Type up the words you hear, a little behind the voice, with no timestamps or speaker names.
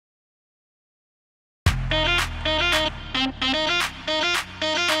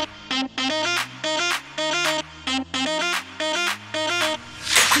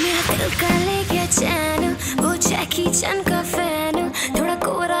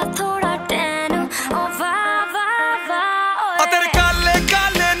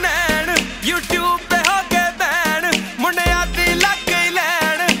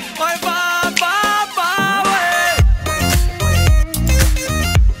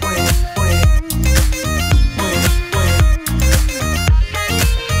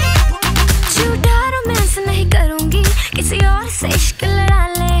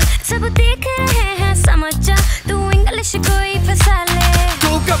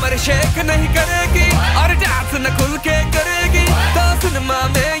Shake नहीं करेगी और डांस न खुल के करेगी तो सिनेमा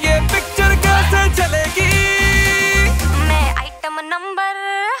में ये पिक्चर कैसे चलेगी।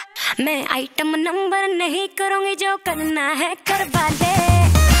 मैं आइटम नंबर नहीं करूंगी, जो करना है करवा ले।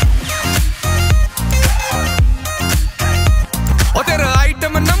 ओ तेरा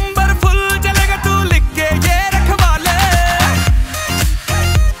आइटम नंबर फुल चलेगा, तू लिख के ये रखवा ले।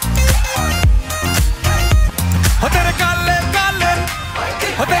 ओ तेरे काले काले,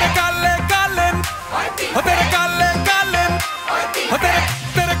 ओ तेरे काले काले, ओ तेरे काले काले, ओ तेरे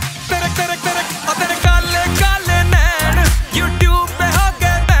तेरे तेरे तेरे तेरे ओ तेरे काले काले नैन यूट्यूब पे हो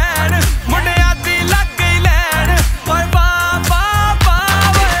गए बैन, मुंडे आदि लग गई लैन। ओए वाह वाह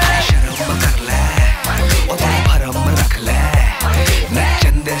वाह, शर्म कर ले ओ तेरे भरम रख ले,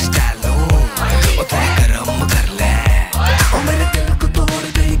 नचंदे स्टाइलो ओ तेरे गरम कर ले। ओ मेरे दिल को तोड़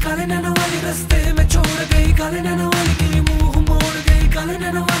गई काले नैनो वाली, रास्ते में छोड़ गई काले नैनो वाली, तेरी मुंह मोड़ गई काले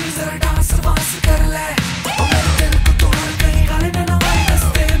नैनो वाली, जरा डांस वांस कर ले। ओ मेरे दिल को तोड़ गई काले नैनो वाली,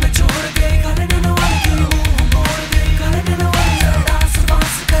 रास्ते में छोड़ गई काले नैनो वाली, तेरी मुंह मोड़ गई काले नैनो वाली, जरा डांस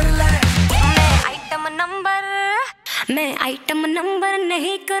वांस कर ले। मैं आइटम नंबर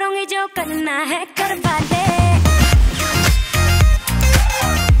नहीं करूंगी, जो करना है करवा ले।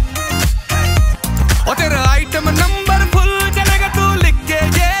 ओ तेरा आइटम नंबर फुल चलेगा, तू लिख के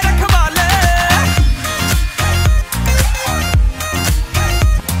ये रखवा ले।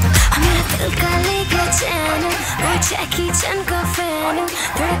 मेरा दिल का लेके चैन, मैं जैकी चैन का फैन हूँ,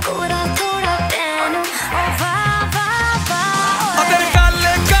 थोड़ा कोरा थोड़ा टैन हूँ। ओ वाह वाह वाह, ओ तेरे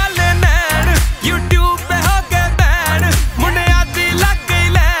काले काले नैन यूट्यूब पे हो गए बैन, मुंडे आदि लग गई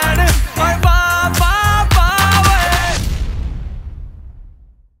लैन। ओए वाह वाह वाह,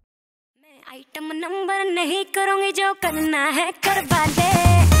 मैं आइटम नंबर नहीं करूंगी, जो करना है करवा ले।